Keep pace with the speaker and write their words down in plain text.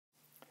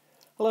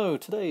Hello,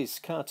 today's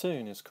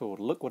cartoon is called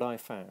Look What I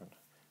Found,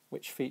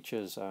 which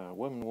features a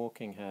woman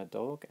walking her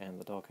dog, and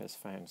the dog has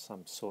found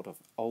some sort of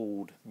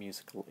old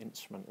musical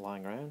instrument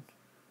lying around.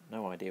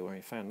 No idea where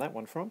he found that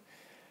one from.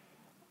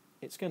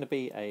 It's going to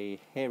be a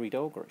hairy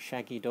dog or a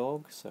shaggy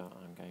dog, so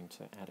I'm going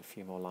to add a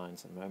few more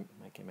lines in a moment,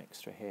 make him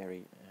extra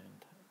hairy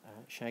and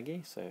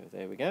shaggy, so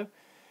there we go.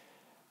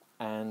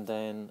 And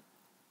then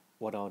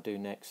what I'll do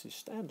next is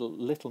just add a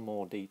little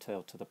more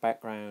detail to the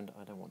background.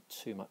 I don't want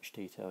too much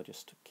detail,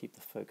 just to keep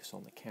the focus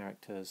on the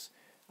characters.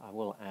 I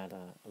will add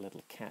a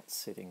little cat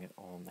sitting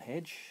on the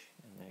hedge,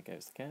 and there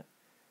goes the cat.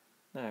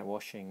 Now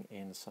washing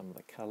in some of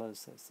the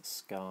colours. There's the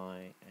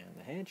sky and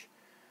the hedge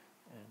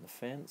and the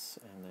fence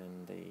and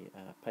then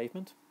the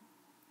pavement.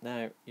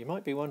 Now you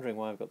might be wondering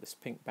why I've got this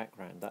pink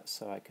background. That's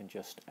so I can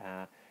just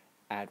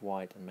add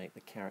white and make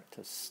the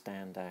characters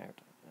stand out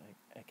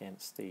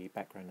against the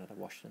background that I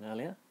washed in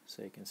earlier.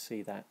 So you can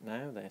see that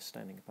now they're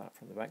standing apart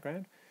from the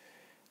background.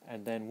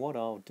 And then what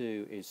I'll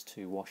do is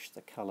to wash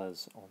the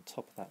colours on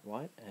top of that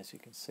white, as you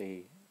can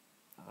see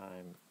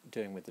I'm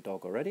doing with the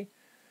dog already.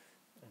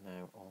 And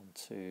now on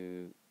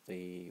to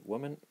the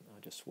woman.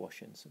 I'll just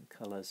wash in some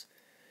colours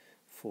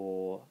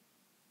for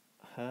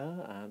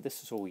her.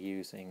 This is all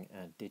using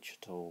a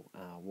digital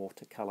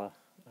watercolour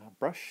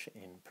brush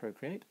in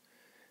Procreate.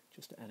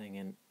 Just adding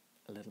in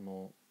a little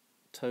more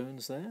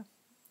tones there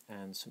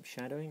and some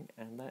shadowing,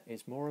 and that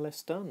is more or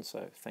less done.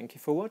 So thank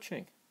you for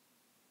watching.